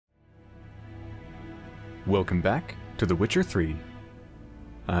Welcome back to The Witcher 3.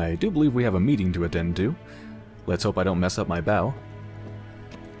 I do believe we have a meeting to attend to. Let's hope I don't mess up my bow.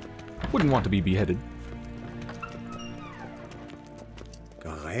 Wouldn't want to be beheaded.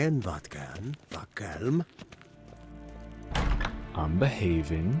 I'm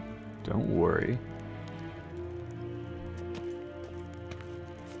behaving. Don't worry.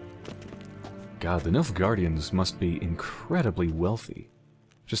 God, the Nilfgaardians must be incredibly wealthy.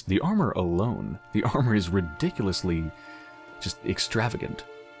 Just the armor alone. The armor is ridiculously just extravagant.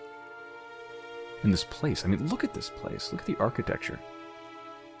 And this place, I mean, look at this place. Look at the architecture.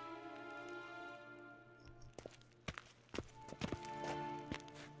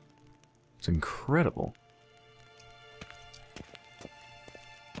 It's incredible.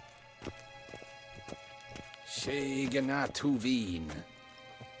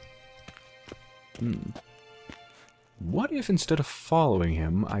 What if instead of following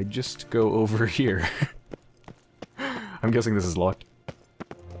him, I just go over here? I'm guessing this is locked.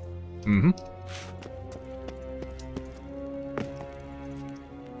 I'm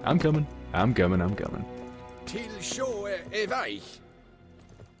coming. I'm coming. I'm coming.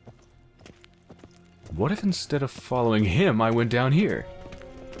 What if instead of following him, I went down here?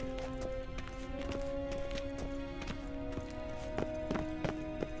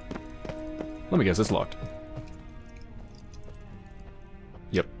 Let me guess, it's locked.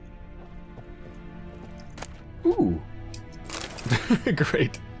 Yep. Ooh.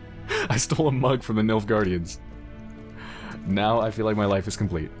 Great. I stole a mug from the Nilfgaardians. Now I feel like my life is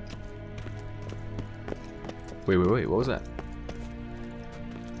complete. Wait, what was that?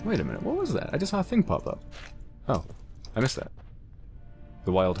 Wait a minute, what was that? I just saw a thing pop up. Oh, I missed that.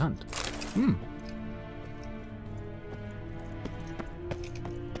 The Wild Hunt.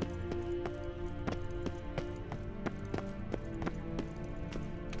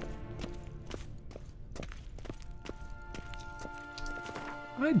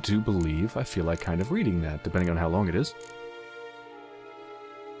 I do believe I feel like kind of reading that, depending on how long it is.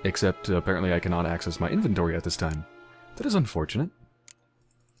 Except, apparently I cannot access my inventory at this time. That is unfortunate.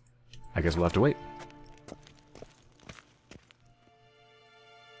 I guess we'll have to wait.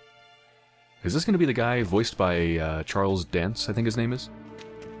 Is this going to be the guy voiced by Charles Dance, I think his name is?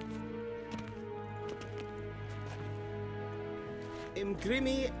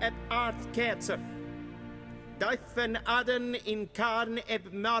 Imgrimi et art ketzer. Duifen aden in karn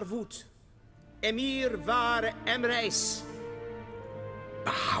eb marvoet. Emir var emreis.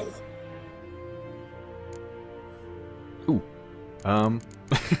 Bow. Ooh.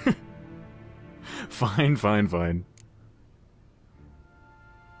 Fine.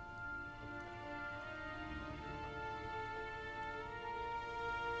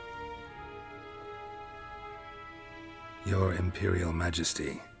 Your Imperial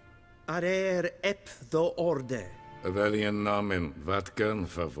Majesty. Arer ep the orde. Welchen Namen, wat gern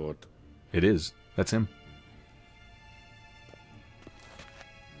favort? It is. That's him.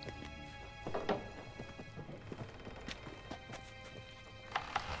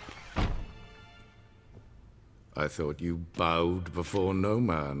 I thought you bowed before no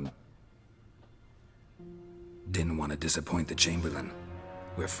man. Didn't want to disappoint the Chamberlain.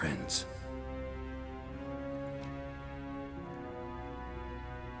 We're friends.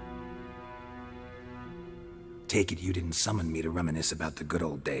 Take it you didn't summon me to reminisce about the good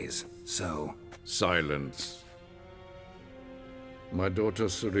old days, so... Silence. My daughter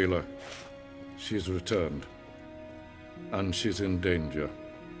Ciri, she's returned. And she's in danger.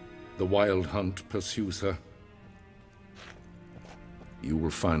 The Wild Hunt pursues her. You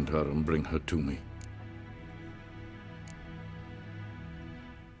will find her and bring her to me.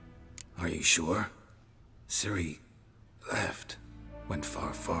 Are you sure? Ciri left. Went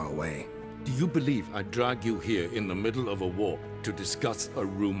far, far away. Do you believe I drag you here in the middle of a war to discuss a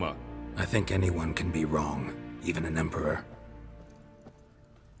rumor? I think anyone can be wrong, even an emperor.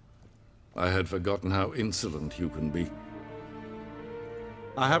 I had forgotten how insolent you can be.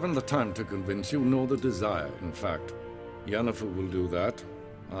 I haven't the time to convince you, nor the desire, in fact. Yennefer will do that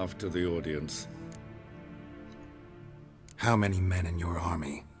after the audience. How many men in your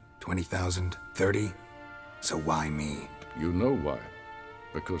army? 20,000? 30? So why me? You know why.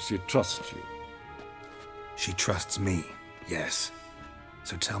 Because she trusts you. She trusts me, yes.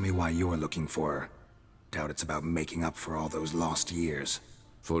 So tell me why you're looking for her. Doubt it's about making up for all those lost years.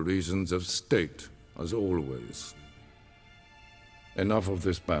 For reasons of state, as always. Enough of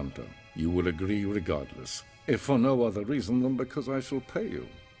this banter. You will agree regardless. If for no other reason than because I shall pay you.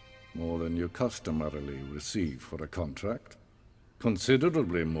 More than you customarily receive for a contract.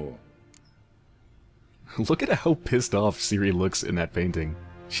 Considerably more. Look at how pissed off Ciri looks in that painting.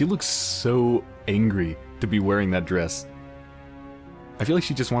 She looks so angry. to be wearing that dress. I feel like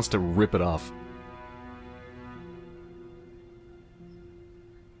she just wants to rip it off.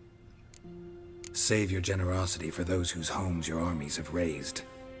 Save your generosity for those whose homes your armies have razed.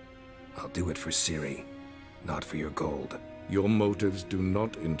 I'll do it for Ciri, not for your gold. Your motives do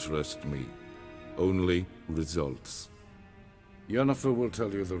not interest me. Only results. Yennefer will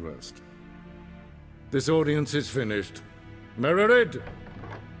tell you the rest. This audience is finished. Mererid!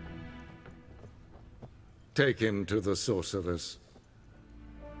 Take him to the sorceress.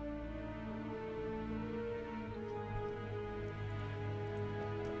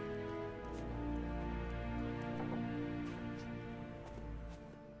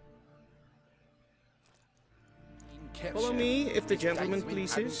 Follow me, if the gentleman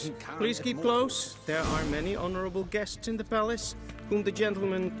pleases. Please keep close. There are many honorable guests in the palace, whom the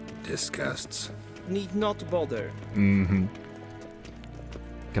gentleman Disgusts. need not bother. Mm-hmm.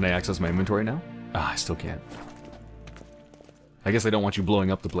 Can I access my inventory now? Ah, I still can't. I guess I don't want you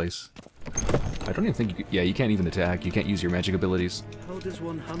blowing up the place. I don't even think you... Yeah, you can't even attack. You can't use your magic abilities. How does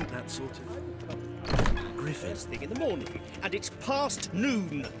one hunt that sort of... griffin? First thing in the morning, and it's past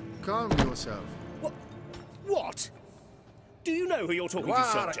noon. Calm yourself. What? Do you know who you're talking to,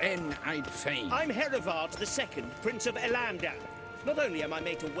 soldier? I'm I'm Herivard II, Prince of Elandan. Not only am I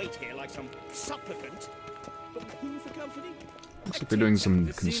made to wait here like some supplicant, but who for company? Looks like they're doing some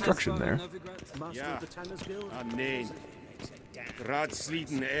construction there. Yeah. Amen.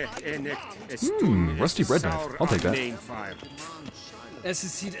 Ratsliden Rusty bread knife. I'll take that. Es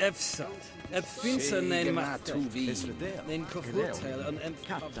is hier efsa. Ep finsa nein macht. Nein kofurteil an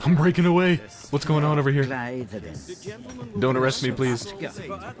I'm breaking away. What's going on over here? Don't arrest me, please.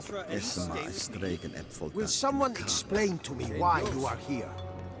 Will someone explain to me why you are here?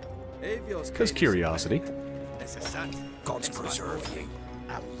 Because curiosity. Gods preserve you.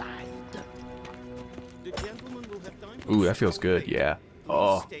 Ooh, that feels good, yeah.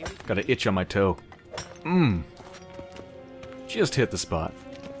 Oh, got an itch on my toe. Just hit the spot.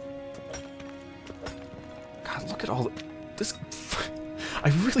 God, look at all the... This... I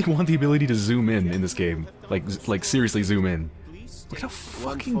really want the ability to zoom in this game. Like seriously zoom in. Look at how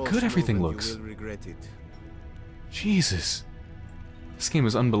fucking good everything looks. Jesus. This game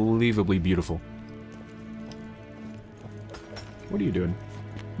is unbelievably beautiful. What are you doing?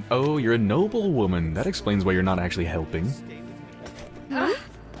 Oh, you're a noble woman. That explains why you're not actually helping.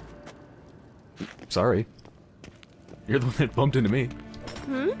 Sorry. You're the one that bumped into me.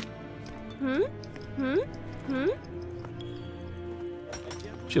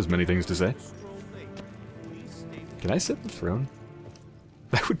 She has many things to say. Can I sit in the throne?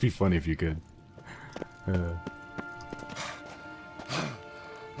 That would be funny if you could.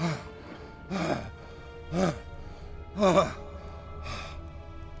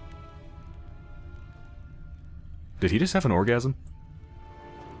 Did he just have an orgasm?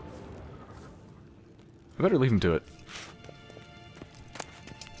 I better leave him to it.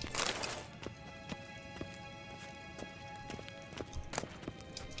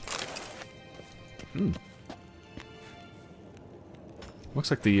 Looks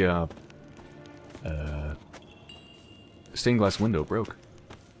like the stained glass window broke.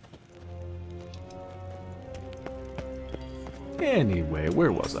 Anyway,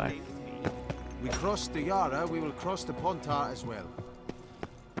 where was I? We crossed the Yara, we will cross the Pontar as well.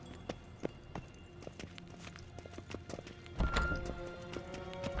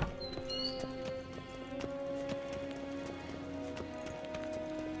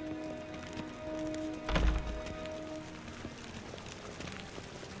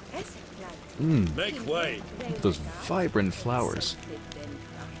 Make way! Those vibrant flowers.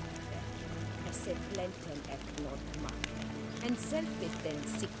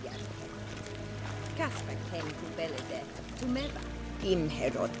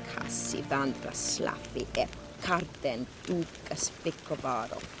 Imherod kassi vandra slaffi ep karten tukas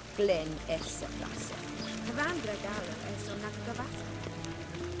pikkovaro glen esseplasse. Vandra gala eso nakavasa.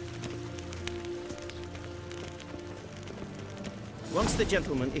 Once the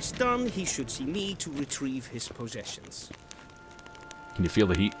gentleman is done, he should see me to retrieve his possessions. Can you feel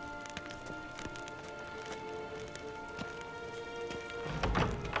the heat?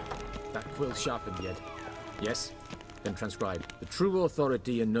 That quill sharpened yet? Yes? Then transcribe. The true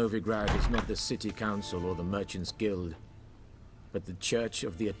authority in Novigrad is not the city council or the merchants' guild, but the Church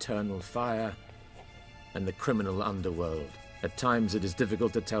of the Eternal Fire and the criminal underworld. At times it is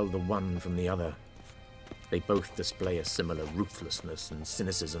difficult to tell the one from the other. They both display a similar ruthlessness and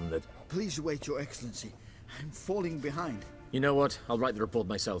cynicism that... Please wait, Your Excellency. I'm falling behind. You know what? I'll write the report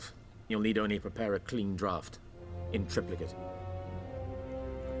myself. You'll need only prepare a clean draft. In triplicate.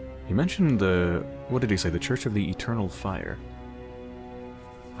 He mentioned the... what did he say? The Church of the Eternal Fire.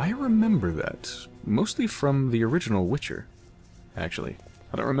 I remember that, mostly from the original Witcher, actually.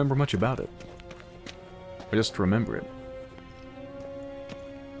 I don't remember much about it. I just remember it.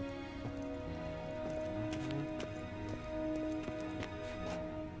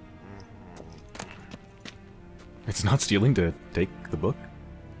 It's not stealing to take the book?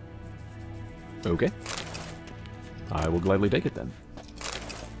 Okay. I will gladly take it then.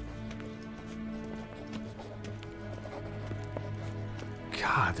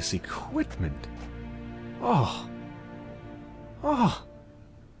 God, this equipment. Oh. Oh.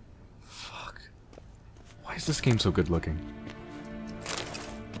 Fuck. Why is this game so good looking?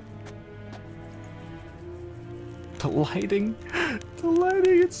 The lighting. The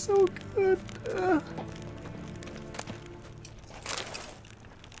lighting, it's so good.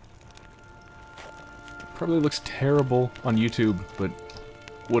 Probably looks terrible on YouTube, but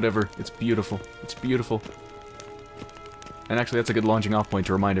whatever. It's beautiful. It's beautiful. And actually, that's a good launching off point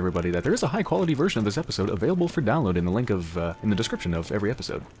to remind everybody that there is a high-quality version of this episode available for download in the link of in the description of every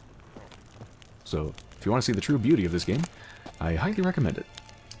episode. So, if you want to see the true beauty of this game, I highly recommend it.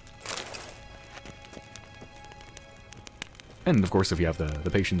 And, of course, if you have the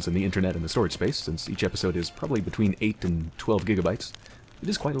patience and the internet and the storage space, since each episode is probably between 8 and 12 gigabytes, it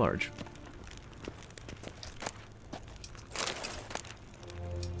is quite large.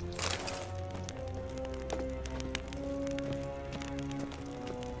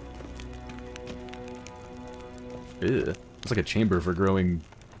 Ew. It's like a chamber for growing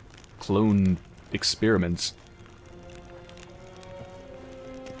clone experiments.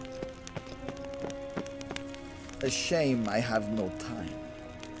 A shame I have no time.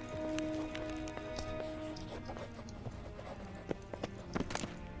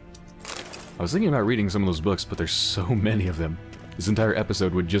 I was thinking about reading some of those books, but there's so many of them. This entire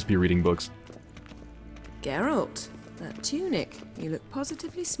episode would just be reading books. Geralt, that tunic. You look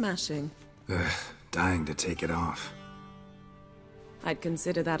positively smashing. Ugh, dying to take it off. I'd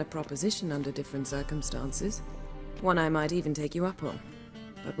consider that a proposition under different circumstances. One I might even take you up on.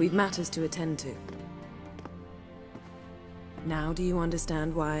 But we've matters to attend to. Now do you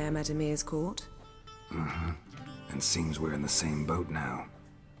understand why I'm at Emir's court? Mm-hmm. And seems we're in the same boat now.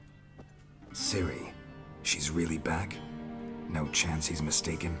 Ciri, she's really back? No chance he's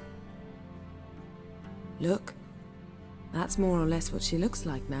mistaken? Look, that's more or less what she looks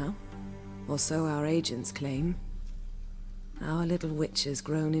like now. Or so our agents claim. Our little witch has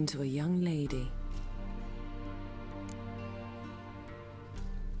grown into a young lady.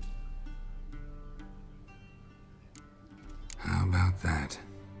 How about that?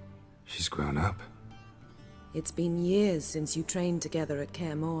 She's grown up? It's been years since you trained together at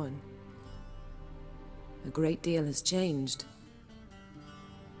Kaer Morhen. A great deal has changed.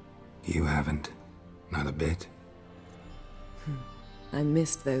 You haven't? Not a bit? I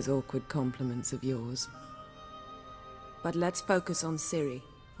missed those awkward compliments of yours. But let's focus on Ciri,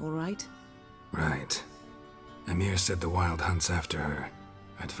 all right? Right. Emir said the Wild Hunt's after her.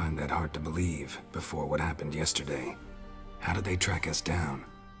 I'd find that hard to believe before what happened yesterday. How did they track us down?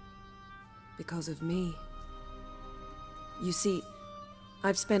 Because of me. You see,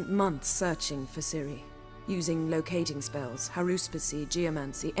 I've spent months searching for Ciri, using locating spells, haruspicy,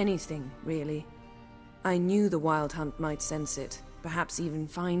 geomancy, anything, really. I knew the Wild Hunt might sense it, perhaps even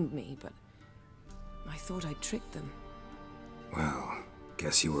find me, but I thought I'd tricked them. Well,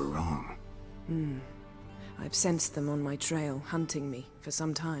 guess you were wrong. I've sensed them on my trail, hunting me, for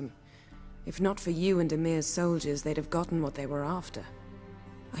some time. If not for you and Emir's soldiers, they'd have gotten what they were after.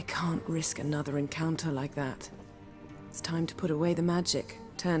 I can't risk another encounter like that. It's time to put away the magic,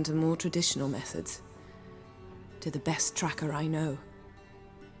 turn to more traditional methods. To the best tracker I know.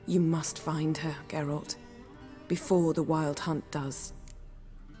 You must find her, Geralt, before the Wild Hunt does.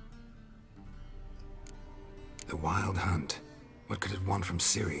 The Wild Hunt? What could it want from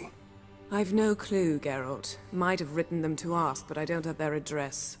Ciri? I've no clue, Geralt. Might have written them to ask, but I don't have their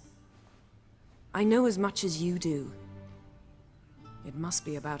address. I know as much as you do. It must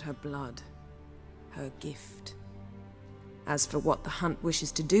be about her blood. Her gift. As for what the Hunt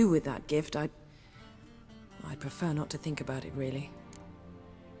wishes to do with that gift, I'd prefer not to think about it, really.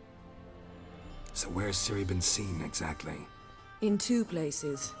 So where's Ciri been seen, exactly? In two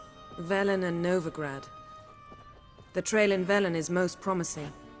places. Velen and Novigrad. The trail in Velen is most promising.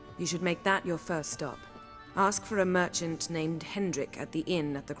 You should make that your first stop. Ask for a merchant named Hendrik at the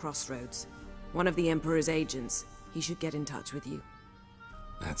inn at the crossroads. One of the Emperor's agents. He should get in touch with you.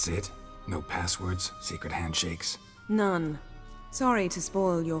 That's it? No passwords? Secret handshakes? None. Sorry to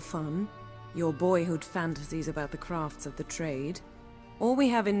spoil your fun. Your boyhood fantasies about the crafts of the trade. All we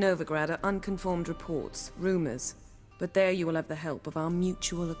have in Novigrad are unconfirmed reports, rumors. But there you will have the help of our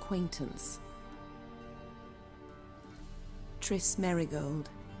mutual acquaintance. Triss Merigold.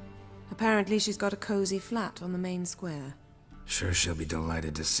 Apparently she's got a cozy flat on the main square. Sure she'll be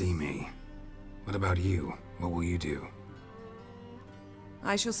delighted to see me. What about you? What will you do?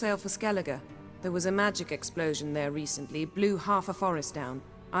 I shall sail for Skellige. There was a magic explosion there recently, blew half a forest down.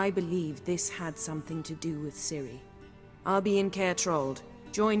 I believe this had something to do with Ciri. I'll be in Caer Trold.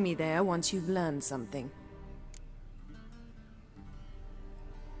 Join me there once you've learned something.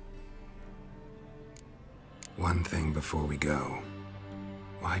 One thing before we go.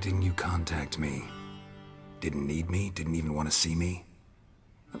 Why didn't you contact me? Didn't need me? Didn't even want to see me?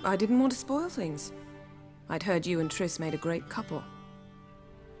 I didn't want to spoil things. I'd heard you and Triss made a great couple.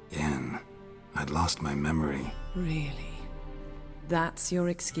 Yen, I'd lost my memory. Really? That's your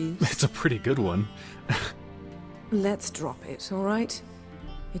excuse? It's a pretty good one. Let's drop it, all right?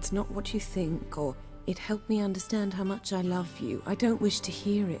 It's not what you think, or it helped me understand how much I love you. I don't wish to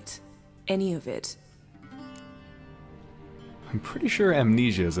hear it. Any of it. I'm pretty sure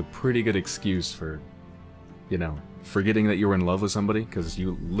amnesia is a pretty good excuse for, you know, forgetting that you were in love with somebody, because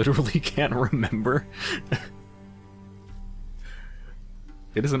you literally can't remember.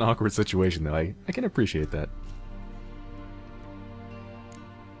 It is an awkward situation, though. I can appreciate that.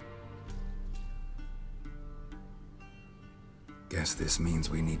 Guess this means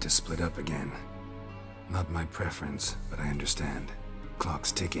we need to split up again. Not my preference, but I understand.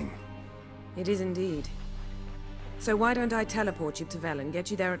 Clock's ticking. It is indeed. So why don't I teleport you to Velen,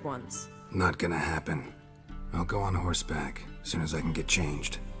 get you there at once? Not gonna happen. I'll go on horseback, as soon as I can get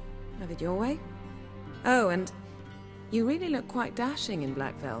changed. Have it your way? Oh, and you really look quite dashing in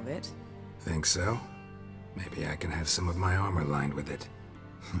black velvet. Think so? Maybe I can have some of my armor lined with it.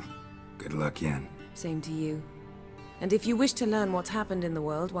 Good luck, Yen. Same to you. And if you wish to learn what's happened in the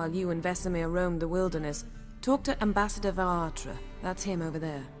world while you and Vesemir roamed the wilderness, talk to Ambassador Varatra. That's him over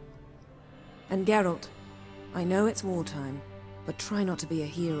there. And Geralt, I know it's wartime, but try not to be a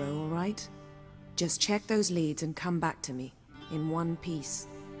hero, all right? Just check those leads and come back to me, in one piece.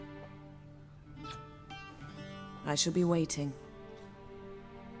 I shall be waiting.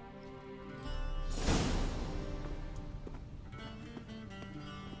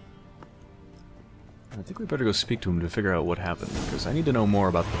 I think we better go speak to him to figure out what happened, because I need to know more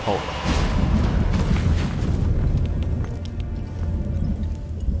about the pulp.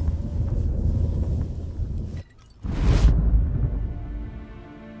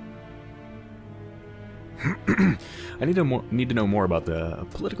 I need to know more about the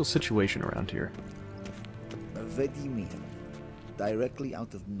political situation around here. What do you mean? Directly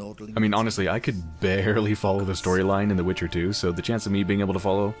out of Nordling? I mean, honestly, I could barely follow the storyline in The Witcher 2, so the chance of me being able to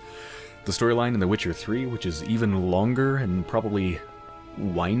follow the storyline in The Witcher 3, which is even longer and probably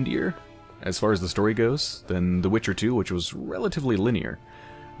windier as far as the story goes than The Witcher 2, which was relatively linear.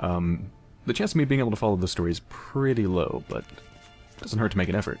 The chance of me being able to follow the story is pretty low, but it doesn't hurt to make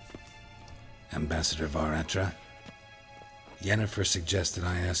an effort. Ambassador Varatra? Yennefer suggested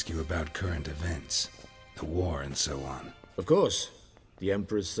I ask you about current events, the war and so on. Of course. The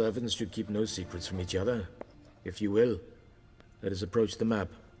Emperor's servants should keep no secrets from each other. If you will, let us approach the map.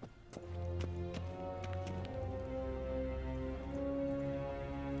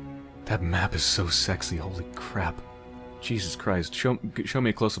 That map is so sexy, holy crap. Jesus Christ, show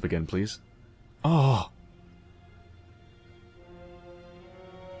me a close-up again, please. Oh!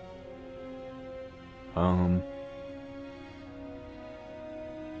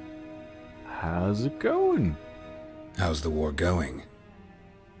 How's it going? How's the war going?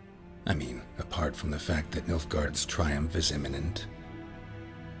 I mean, apart from the fact that Nilfgaard's triumph is imminent.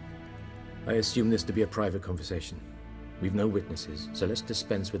 I assume this to be a private conversation. We've no witnesses, so let's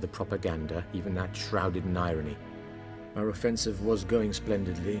dispense with the propaganda, even that shrouded in irony. Our offensive was going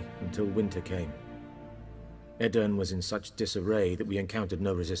splendidly until winter came. Edirn was in such disarray that we encountered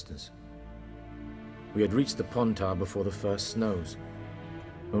no resistance. We had reached the Pontar before the first snows.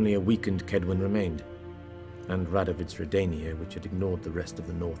 Only a weakened Kedwen remained, and Radovid's Redania, which had ignored the rest of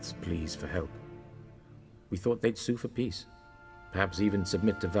the North's pleas for help. We thought they'd sue for peace, perhaps even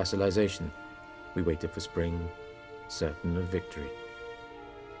submit to vassalization. We waited for spring, certain of victory.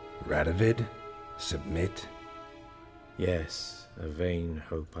 Radovid? Submit? Yes, a vain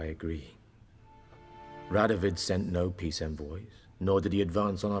hope, I agree. Radovid sent no peace envoys, nor did he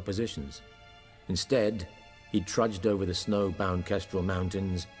advance on our positions. Instead, he trudged over the snow-bound Kestrel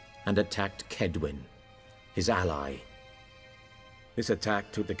Mountains and attacked Kedwen, his ally. This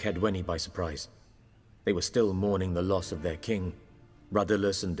attack took the Kedweni by surprise. They were still mourning the loss of their king.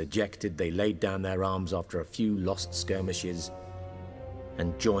 Rudderless and dejected, they laid down their arms after a few lost skirmishes.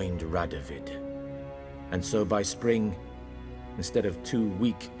 and joined Radovid. And so by spring, instead of 2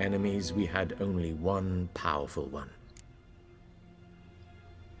 weak enemies, we had only one powerful one.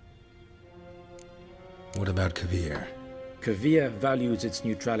 What about Kavir? Kavir values its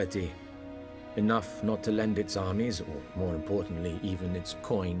neutrality, enough not to lend its armies, or more importantly, even its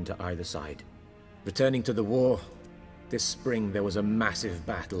coin to either side. Returning to the war, this spring there was a massive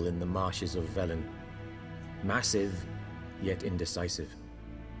battle in the marshes of Velen. Massive, yet indecisive.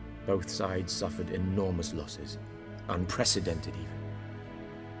 Both sides suffered enormous losses, unprecedented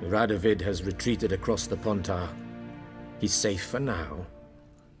even. Radovid has retreated across the Pontar. He's safe for now,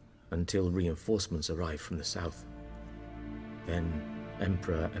 until reinforcements arrive from the south. Then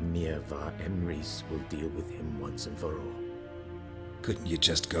Emperor Emir var Emrys will deal with him once and for all. Couldn't you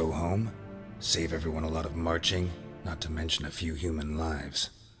just go home? Save everyone a lot of marching, not to mention a few human lives.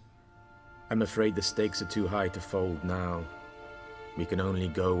 I'm afraid the stakes are too high to fold now. We can only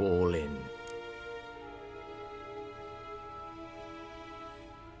go all in.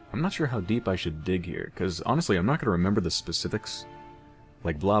 I'm not sure how deep I should dig here, because honestly I'm not going to remember the specifics.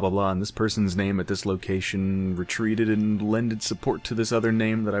 Like blah blah blah, and this person's name at this location retreated and lended support to this other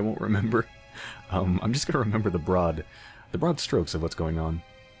name that I won't remember. I'm just going to remember the broad strokes of what's going on.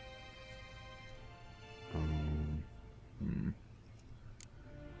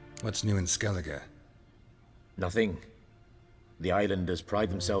 What's new in Skellige? Nothing. The islanders pride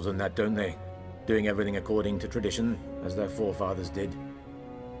themselves on that, don't they? Doing everything according to tradition, as their forefathers did.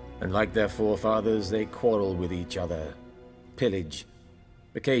 And like their forefathers, they quarrel with each other, pillage,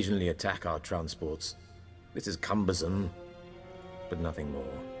 occasionally attack our transports. This is cumbersome, but nothing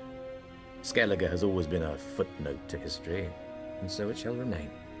more. Skellige has always been a footnote to history, and so it shall remain.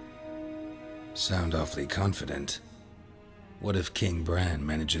 Sound awfully confident. What if King Bran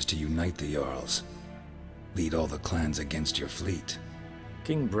manages to unite the Jarls? Lead all the clans against your fleet?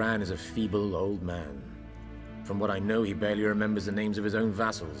 King Bran is a feeble old man. From what I know, he barely remembers the names of his own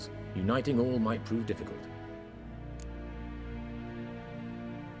vassals. Uniting all might prove difficult.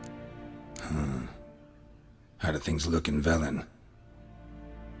 How do things look in Velen?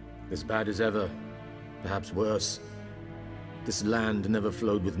 As bad as ever, perhaps worse. This land never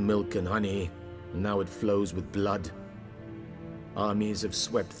flowed with milk and honey, and now it flows with blood. Armies have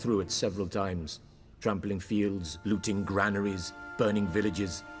swept through it several times, trampling fields, looting granaries, burning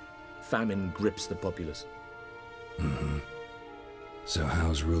villages. Famine grips the populace. So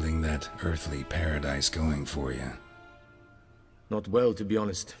how's ruling that earthly paradise going for you? Not well, to be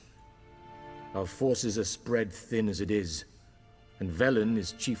honest. Our forces are spread thin as it is, and Velen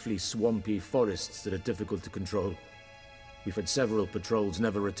is chiefly swampy forests that are difficult to control. We've had several patrols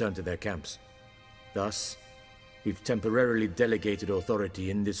never return to their camps. Thus, we've temporarily delegated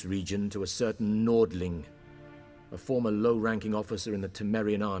authority in this region to a certain Nordling, a former low-ranking officer in the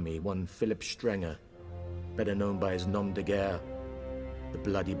Temerian army, one Philip Strenger, better known by his nom de guerre, the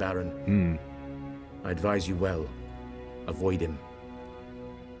Bloody Baron. I advise you well. Avoid him.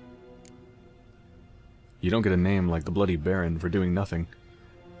 You don't get a name like the Bloody Baron for doing nothing.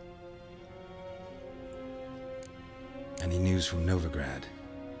 Any news from Novigrad?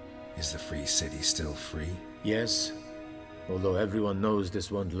 Is the free city still free? Yes, although everyone knows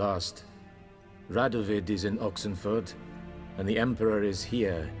this won't last. Radovid is in Oxenford, and the Emperor is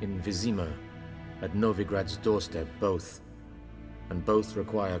here in Vizima, at Novigrad's doorstep, both. And both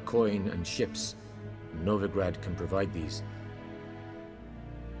require coin and ships. Novigrad can provide these.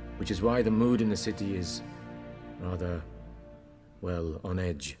 Which is why the mood in the city is rather, well, on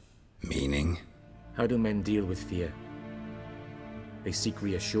edge. Meaning? How do men deal with fear? They seek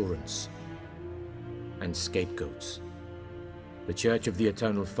reassurance and scapegoats. The Church of the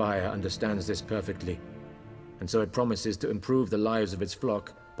Eternal Fire understands this perfectly, and so it promises to improve the lives of its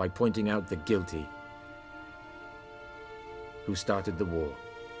flock by pointing out the guilty. Who started the war?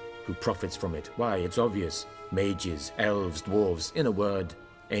 Who profits from it? Why, it's obvious. Mages, elves, dwarves, in a word,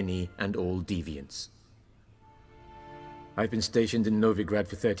 any and all deviants. I've been stationed in Novigrad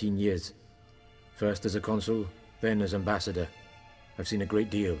for 13 years. First as a consul, then as ambassador. I've seen a great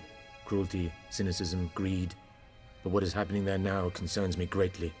deal. Cruelty, cynicism, greed. But what is happening there now concerns me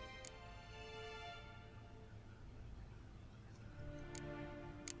greatly.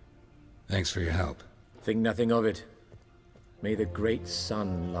 Thanks for your help. Think nothing of it. May the great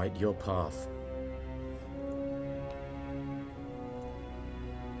sun light your path.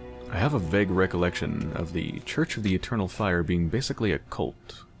 I have a vague recollection of the Church of the Eternal Fire being basically a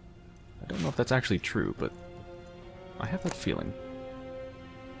cult. I don't know if that's actually true, but I have that feeling.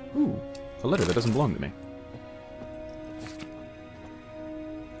 Ooh, a letter that doesn't belong to me.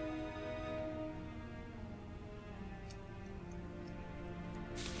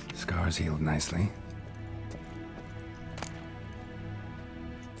 scars healed nicely.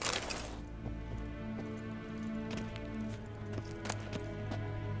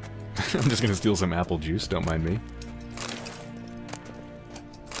 I'm just gonna steal some apple juice, don't mind me.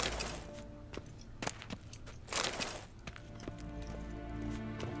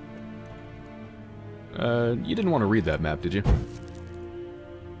 You didn't want to read that map, did you?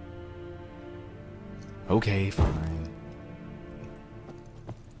 Okay, fine.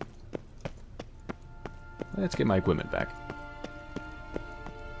 Let's get my equipment back.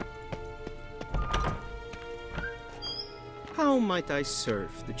 How might I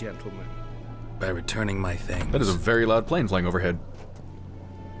serve the gentleman? By returning my things. That is a very loud plane flying overhead.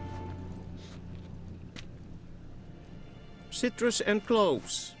 Citrus and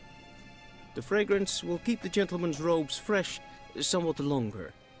cloves. The fragrance will keep the gentleman's robes fresh somewhat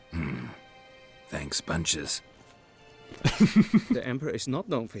longer. Thanks, bunches. The Emperor is not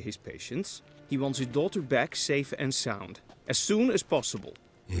known for his patience. He wants his daughter back safe and sound, as soon as possible.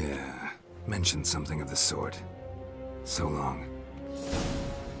 Yeah, mentioned something of the sort. So long.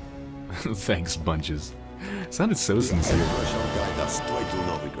 Thanks, bunches. Sounded so sincere. Shall guide us straight to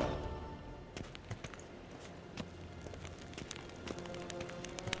Novigrad.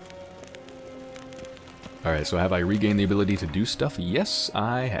 Alright, so have I regained the ability to do stuff? Yes,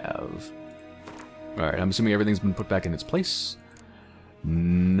 I have. Alright, I'm assuming everything's been put back in its place.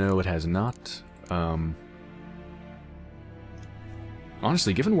 No, it has not.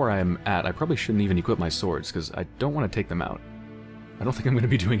 Honestly, given where I'm at, I probably shouldn't even equip my swords, because I don't want to take them out. I don't think I'm going to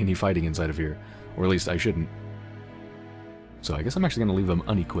be doing any fighting inside of here. Or at least I shouldn't. So I guess I'm actually going to leave them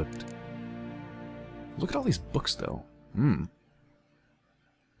unequipped. Look at all these books, though.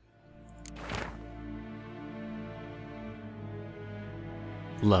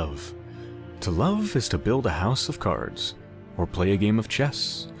 Love. To love is to build a house of cards, or play a game of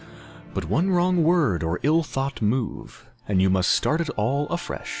chess. But one wrong word or ill-thought move, and you must start it all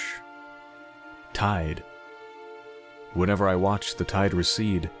afresh. Tide. Whenever I watch the tide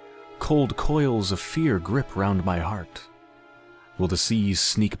recede, cold coils of fear grip round my heart. Will the seas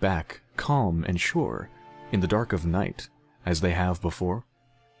sneak back, calm and sure, in the dark of night, as they have before?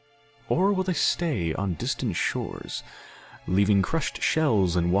 Or will they stay on distant shores, leaving crushed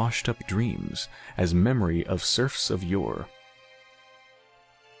shells and washed-up dreams as memory of serfs of yore?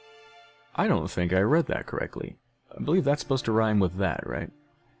 I don't think I read that correctly. I believe that's supposed to rhyme with that, right?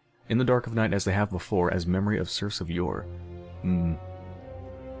 In the dark of night as they have before, as memory of serfs of yore. I'm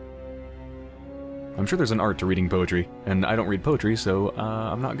sure there's an art to reading poetry, and I don't read poetry, so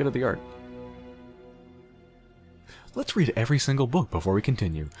I'm not good at the art. Let's read every single book before we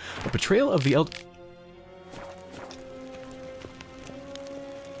continue. A Betrayal of the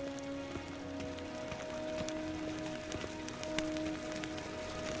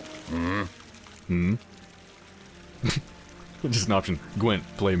Just an option. Gwent,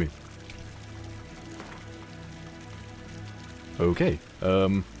 play me. Okay,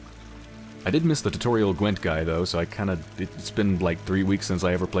 I did miss the tutorial Gwent guy, though, so it's been like 3 weeks since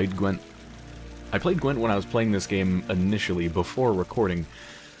I ever played Gwent. I played Gwent when I was playing this game initially, before recording.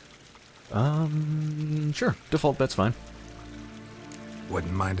 Sure, default, that's fine.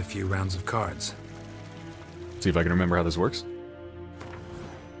 Wouldn't mind a few rounds of cards. See if I can remember how this works.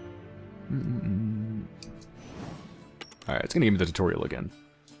 Alright, it's gonna give me the tutorial again.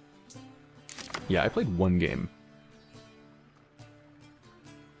 Yeah, I played one game.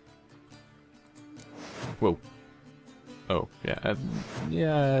 Whoa. Oh, yeah.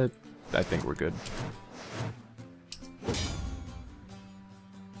 Yeah, I think we're good.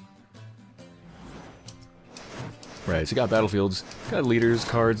 Right, so you got battlefields, got leaders,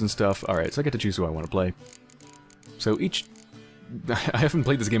 cards, and stuff. Alright, so I get to choose who I want to play. So each... I haven't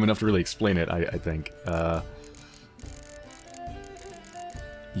played this game enough to really explain it, I think.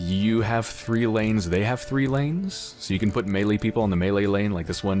 You have 3 lanes, they have 3 lanes. So you can put melee people on the melee lane, like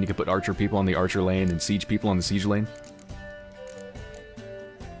this one. You can put archer people on the archer lane, and siege people on the siege lane.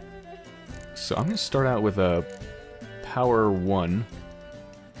 So I'm going to start out with a power 1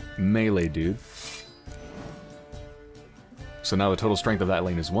 melee dude. So now the total strength of that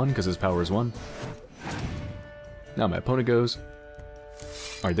lane is 1, because his power is 1. Now my opponent goes.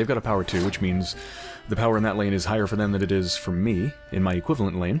 Alright, they've got a power 2, which means the power in that lane is higher for them than it is for me in my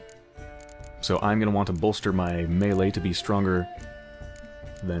equivalent lane. So I'm going to want to bolster my melee to be stronger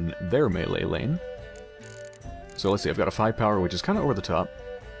than their melee lane. So let's see, I've got a 5 power, which is kind of over the top.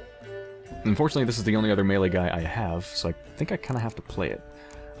 Unfortunately, this is the only other melee guy I have, so I think I kind of have to play it.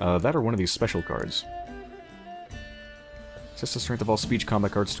 That or one of these special cards. Sets the strength of all speech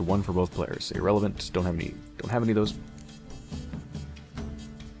combat cards to 1 for both players. Irrelevant, don't have any of those.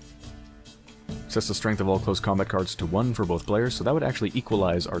 Sets the strength of all close combat cards to 1 for both players, so that would actually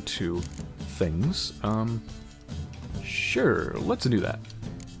equalize our 2 things. Sure, let's do that.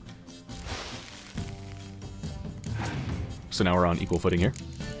 So now we're on equal footing here.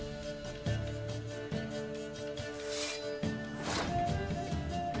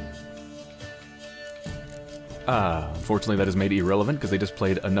 Unfortunately that is made irrelevant because they just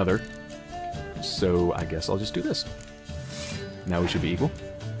played another. So I guess I'll just do this. Now we should be equal.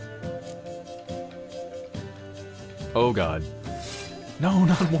 Oh god. No,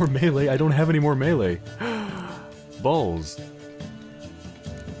 not more melee. I don't have any more melee. Balls.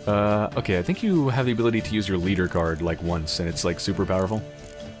 Okay, I think you have the ability to use your leader card, like, once, and it's, like, super powerful.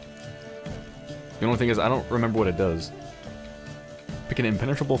 The only thing is, I don't remember what it does. Pick an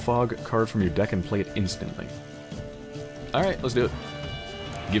impenetrable fog card from your deck and play it instantly. Alright, let's do it.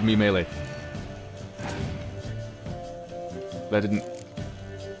 Give me melee. That didn't...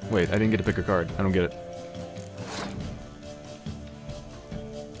 Wait, I didn't get to pick a card. I don't get it.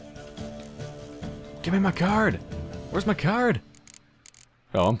 Give me my card! Where's my card?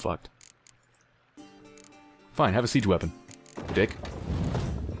 Oh, I'm fucked. Fine, have a siege weapon. Dick.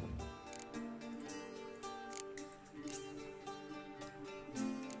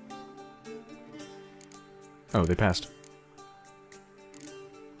 Oh, they passed.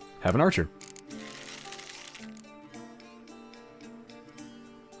 Have an archer.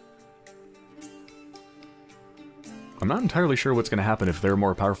 I'm not entirely sure what's going to happen if they're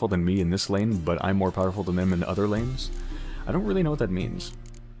more powerful than me in this lane, but I'm more powerful than them in other lanes. I don't really know what that means.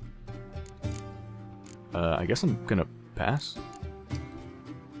 I guess I'm gonna pass.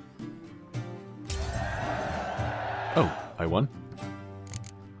 Oh, I won.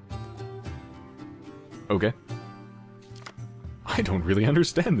 Okay. I don't really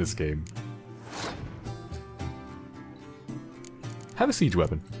understand this game. Have a siege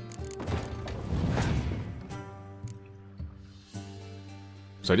weapon.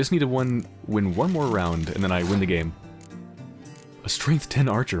 So I just need to win one more round, and then I win the game. A strength 10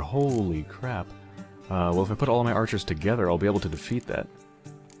 archer, holy crap. Well, if I put all of my archers together, I'll be able to defeat that.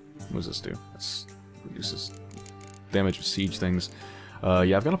 What does this do? This reduces damage of siege things.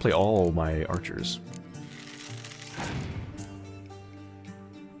 Yeah, I've got to play all my archers.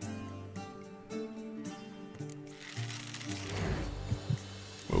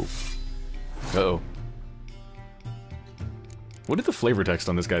 Whoa. Uh-oh. What did the flavor text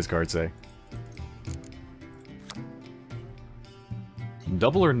on this guy's card say?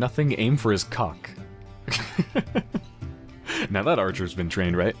 Double or nothing, aim for his cock. Now that archer's been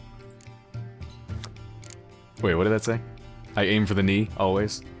trained, right? Wait, what did that say? I aim for the knee,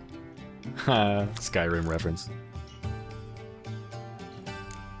 always. Ha, Skyrim reference.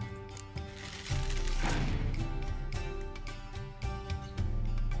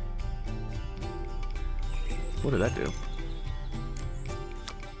 What did that do?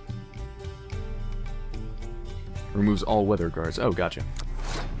 Removes all weather guards. Oh, gotcha.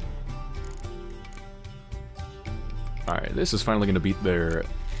 Alright, this is finally going to beat their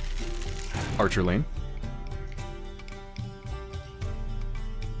archer lane.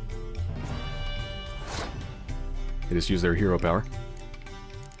 They just use their hero power.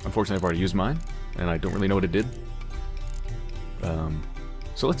 Unfortunately, I've already used mine, and I don't really know what it did.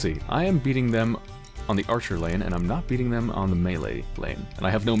 So let's see. I am beating them on the archer lane, and I'm not beating them on the melee lane. And I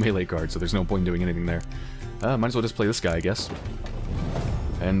have no melee cards, so there's no point in doing anything there. Might as well just play this guy, I guess.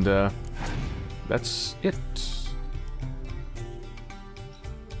 And, that's it.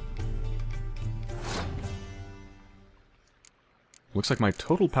 Looks like my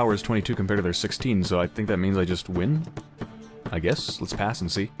total power is 22 compared to their 16, so I think that means I just win? I guess. Let's pass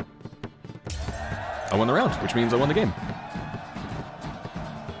and see. I won the round, which means I won the game.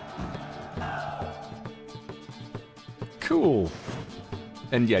 Cool!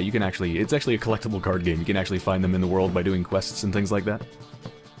 And yeah, you can actually... It's actually a collectible card game. You can actually find them in the world by doing quests and things like that.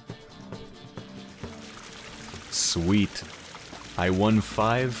 Sweet. I won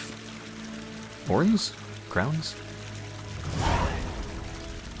 5... horns? Crowns?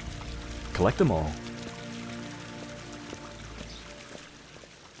 Collect them all.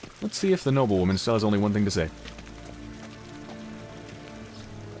 Let's see if the noblewoman still has only one thing to say.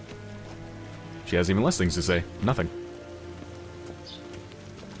 She has even less things to say. Nothing.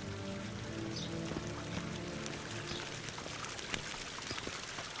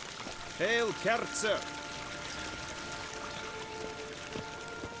 Hail, Kerzer!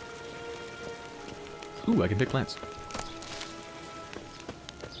 Ooh, I can pick plants.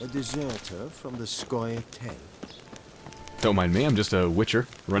 A deserter from the Scoia 10. Don't mind me, I'm just a witcher,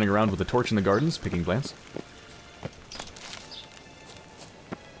 running around with a torch in the gardens, picking plants.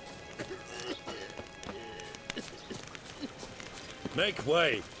 Make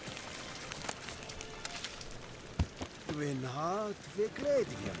way. Win hard, we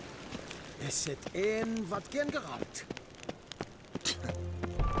kledigen. Is het een wat gen geraakt?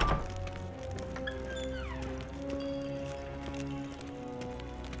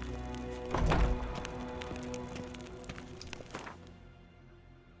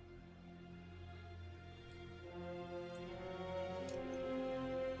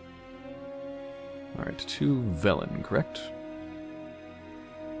 Alright, to Velen, correct?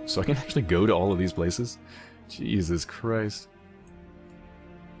 So I can actually go to all of these places? Jesus Christ.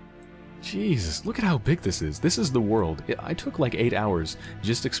 Jesus, look at how big this is. This is the world. I took like 8 hours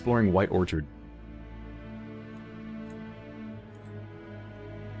just exploring White Orchard.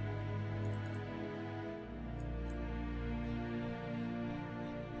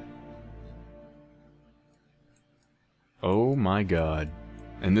 Oh my god.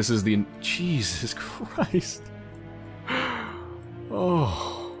 And this is the... Jesus Christ.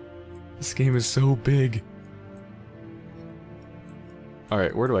 Oh. This game is so big.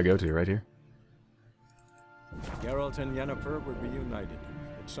 Alright, where do I go to? Right here? Geralt and Yennefer were reunited,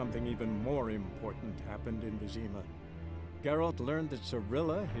 but something even more important happened in Vizima. Geralt learned that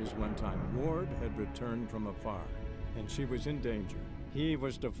Cirilla, his one-time ward, had returned from afar, and she was in danger. He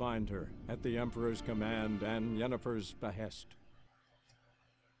was to find her, at the Emperor's command and Yennefer's behest.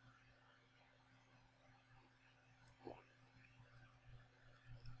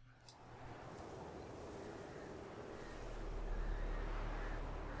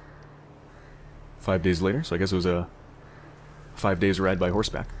 Five days later, so I guess it was a 5 days ride by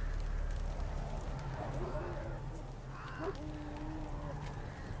horseback.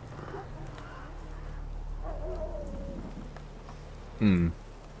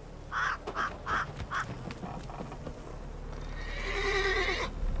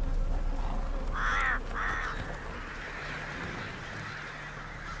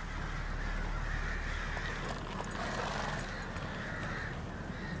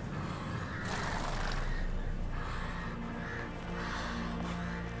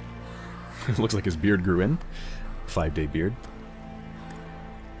 It looks like his beard grew in. 5-day beard.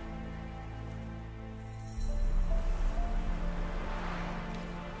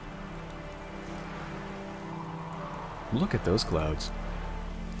 Look at those clouds.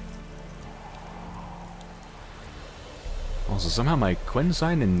 Also, somehow my Quen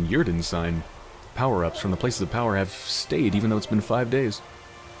sign and Yrden sign power-ups from the places of power have stayed even though it's been 5 days.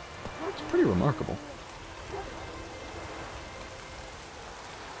 It's pretty remarkable.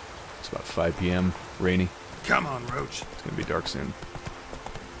 About 5 p.m. Rainy. Come on, Roach. It's gonna be dark soon.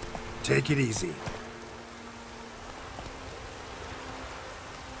 Take it easy.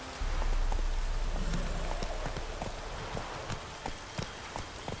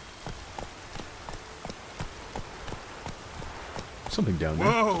 Something down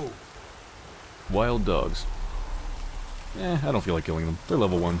there. Whoa! Wild dogs. I don't feel like killing them. They're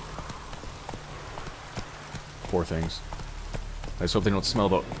level 1. Poor things. I just hope they don't smell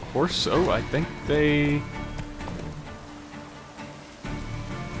the horse. Oh, I think they...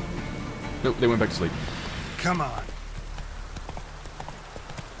 Nope, they went back to sleep. Come on.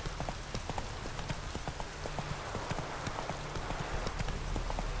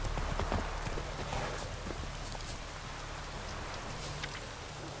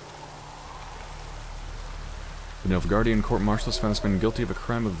 The Nilfgaardian court-martial found this man guilty of a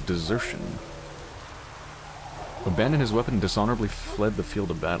crime of desertion. Abandoned his weapon and dishonorably fled the field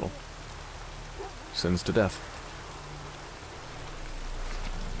of battle. Sentenced to death.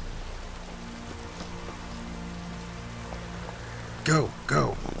 Go,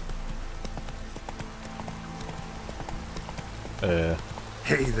 go.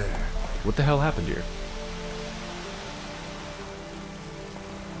 Hey there. What the hell happened here?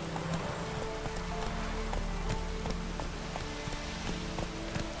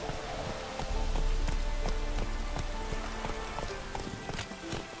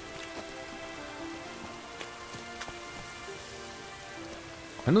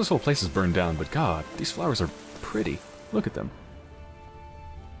 I know this whole place is burned down, but god, these flowers are pretty. Look at them.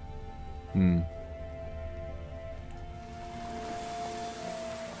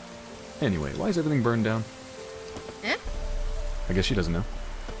 Anyway, why is everything burned down? Eh? I guess she doesn't know.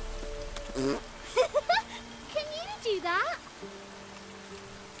 Can you do that?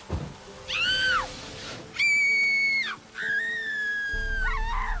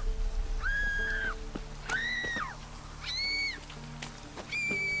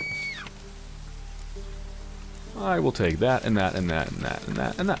 I will take that and that and that and that and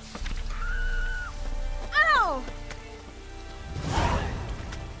that and that. Ow!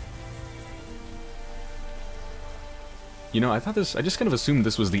 You know, I just kind of assumed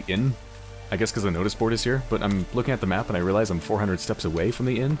this was the inn. I guess because the notice board is here, but I'm looking at the map and I realize I'm 400 steps away from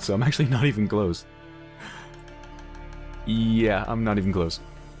the inn, so I'm actually not even close. Yeah, I'm not even close.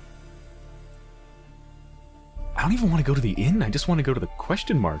 I don't even want to go to the inn, I just want to go to the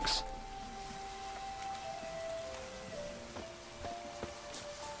question marks.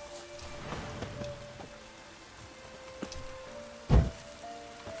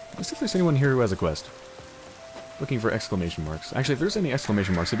 Let's see if there's anyone here who has a quest. Looking for exclamation marks. Actually, if there's any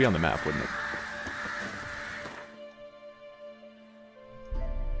exclamation marks, it'd be on the map, wouldn't it?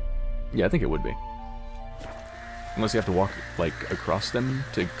 Yeah, I think it would be. Unless you have to walk, like, across them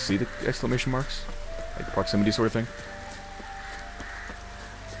to see the exclamation marks. Like, proximity sort of thing.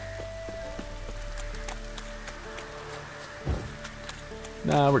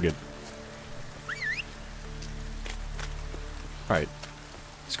 Nah, we're good. Alright.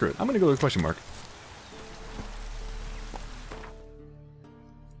 Screw it. I'm gonna go with a question mark.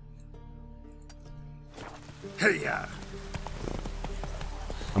 Hey-ya!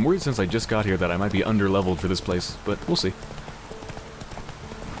 I'm worried since I just got here that I might be under-leveled for this place, but we'll see.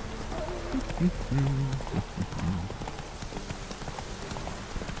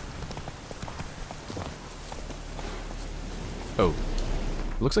 Oh.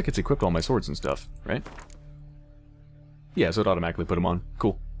 Looks like it's equipped all my swords and stuff, right? Yeah, so it automatically put them on.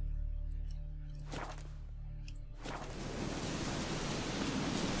 Cool.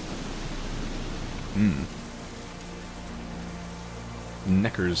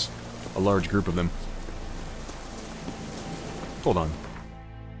 Neckers. A large group of them. Hold on.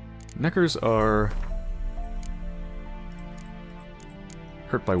 Neckers are...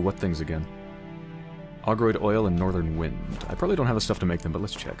 hurt by what things again? Augroid oil and northern wind. I probably don't have the stuff to make them, but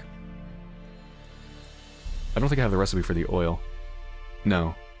let's check. I don't think I have the recipe for the oil.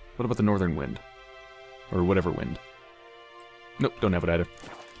 No. What about the northern wind? Or whatever wind. Nope, don't have it either.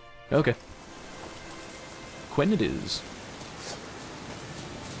 Okay. When it is.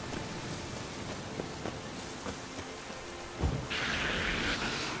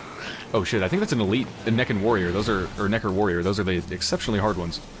 Oh shit, I think that's an elite, a Necken warrior. Those are, or Necker warrior. Those are the exceptionally hard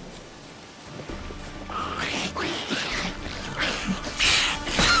ones.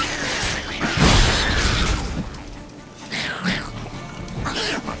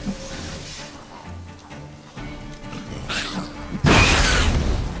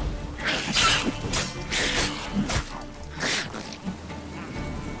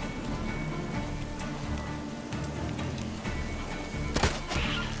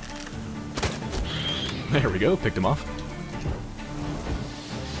 There we go, picked him off.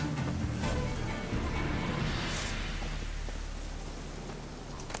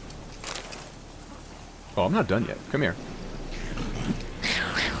 Oh, I'm not done yet. Come here.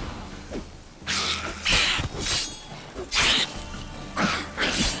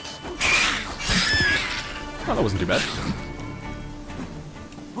 Oh, that wasn't too bad.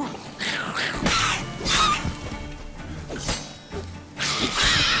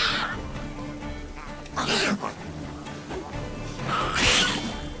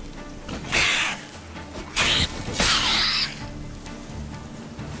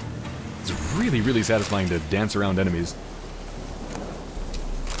 Really satisfying to dance around enemies.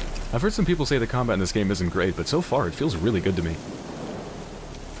 I've heard some people say the combat in this game isn't great, but so far it feels really good to me.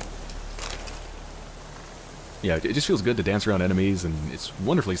 Yeah, it just feels good to dance around enemies, and it's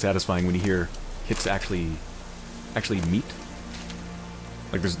wonderfully satisfying when you hear hits actually meet.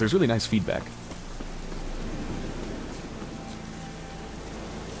 Like, there's really nice feedback.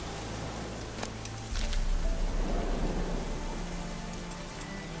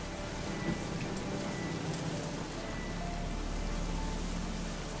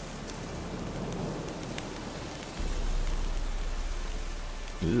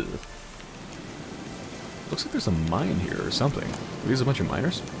 Ugh. Looks like there's a mine here or something. Are these a bunch of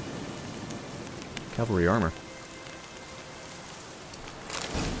miners? Cavalry armor.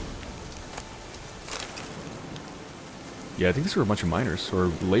 Yeah, I think these are a bunch of miners, or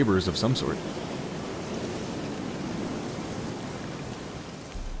laborers of some sort.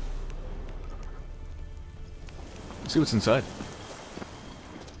 Let's see what's inside.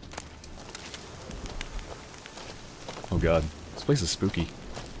 Oh god, this place is spooky.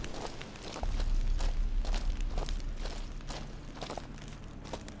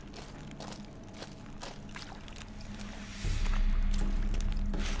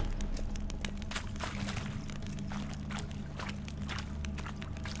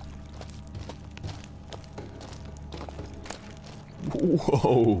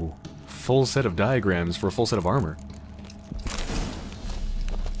 Whoa! Full set of diagrams for a full set of armor.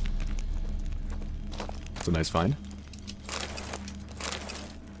 That's a nice find.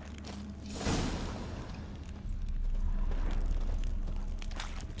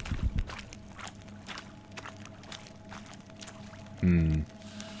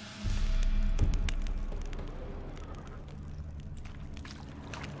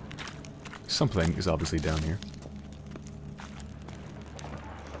 Something is obviously down here.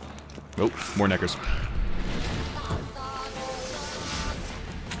 Oh, more neckers.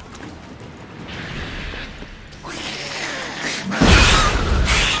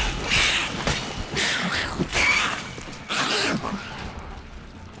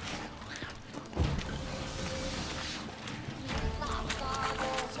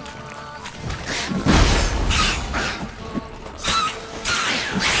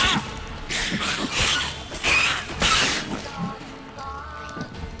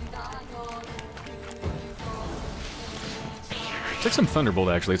 It's like some Thunderbolt,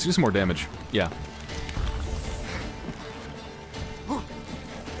 actually. Let's do some more damage. Yeah. Oh,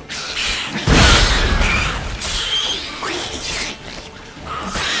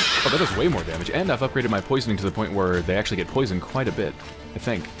 that does way more damage. And I've upgraded my poisoning to the point where they actually get poisoned quite a bit, I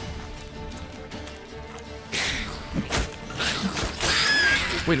think.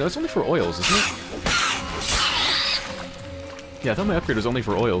 Wait, no, that's only for oils, isn't it? Yeah, I thought my upgrade was only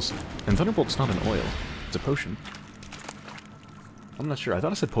for oils. And Thunderbolt's not an oil. It's a potion. I'm not sure. I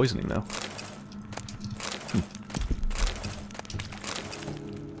thought I said poisoning, though.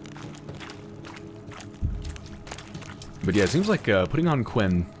 But yeah, it seems like putting on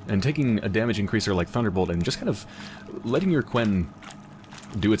Quen and taking a damage increaser like Thunderbolt and just kind of letting your Quen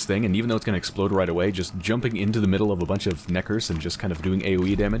do its thing, and even though it's going to explode right away, just jumping into the middle of a bunch of Neckers and just kind of doing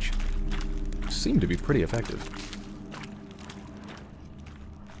AoE damage seemed to be pretty effective.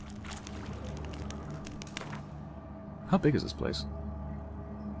 How big is this place?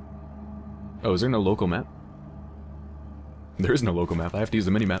 Oh, is there no local map? There is no local map. I have to use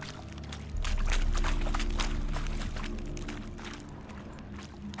the mini-map.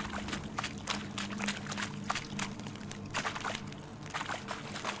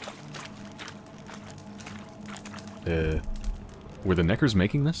 Were the Neckers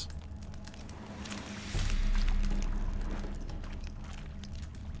making this?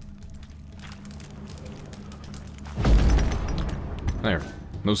 There.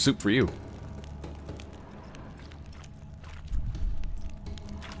 No soup for you.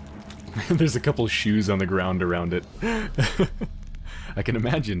 There's a couple shoes on the ground around it. I can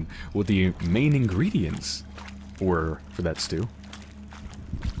imagine what the main ingredients were for that stew.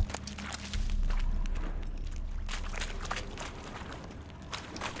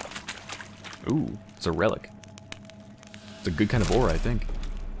 Ooh, it's a relic. It's a good kind of ore, I think.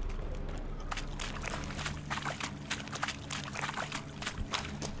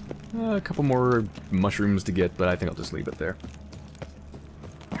 A couple more mushrooms to get, but I think I'll just leave it there.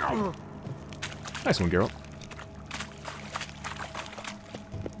 Nice one, Geralt.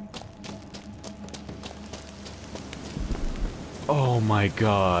 Oh my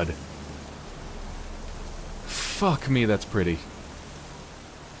god. Fuck me, that's pretty.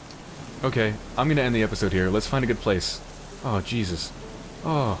 Okay, I'm gonna end the episode here. Let's find a good place. Oh, Jesus.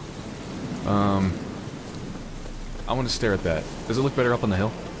 Oh. I want to stare at that. Does it look better up on the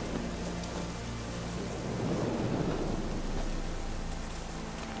hill?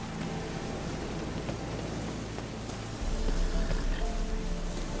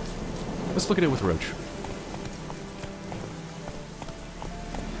 Let's look at it with Roach.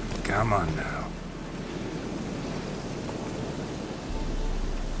 Come on now.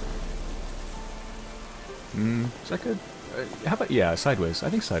 Is that good? How about, yeah, sideways. I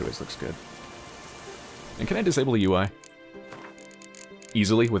think sideways looks good. And can I disable the UI?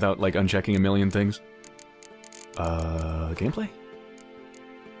 Easily, without, like, unchecking a million things? Gameplay?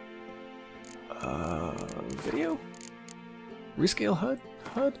 Video? Rescale HUD?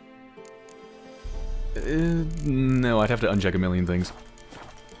 HUD? No, I'd have to uncheck a million things.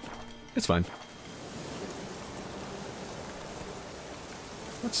 It's fine.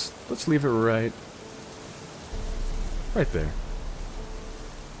 Let's leave it right there.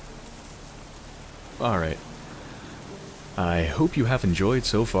 Alright. I hope you have enjoyed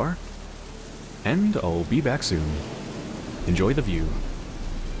so far, and I'll be back soon. Enjoy the view.